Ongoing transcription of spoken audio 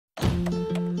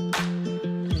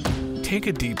Take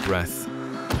a deep breath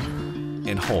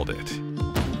and hold it.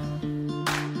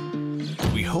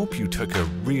 We hope you took a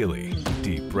really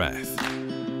deep breath,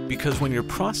 because when you're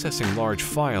processing large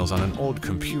files on an old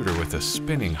computer with a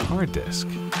spinning hard disk,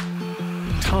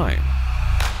 time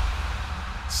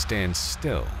stands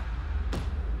still.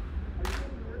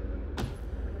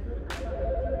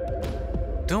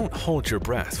 Don't hold your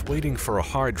breath waiting for a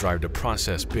hard drive to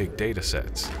process big data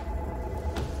sets.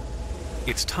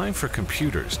 It's time for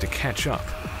computers to catch up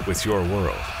with your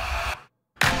world.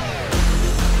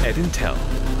 At Intel,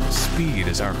 speed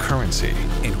is our currency,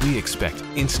 and we expect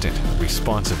instant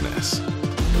responsiveness.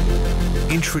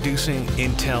 Introducing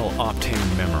Intel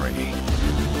Optane memory,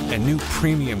 a new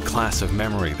premium class of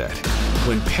memory that,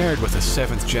 when paired with a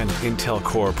 7th Gen Intel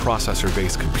Core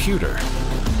processor-based computer,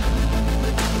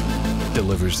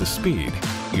 delivers the speed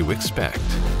you expect.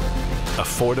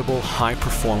 Affordable,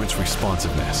 high-performance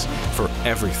responsiveness for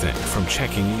everything from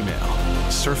checking email,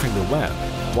 surfing the web,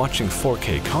 watching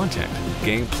 4K content,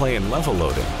 gameplay and level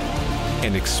loading,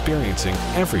 and experiencing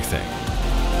everything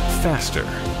faster.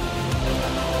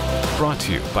 Brought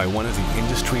to you by one of the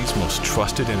industry's most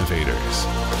trusted innovators.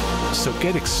 So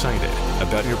get excited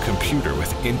about your computer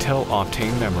with Intel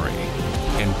Optane memory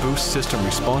and boost system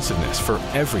responsiveness for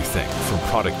everything from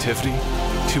productivity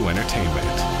to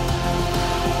entertainment.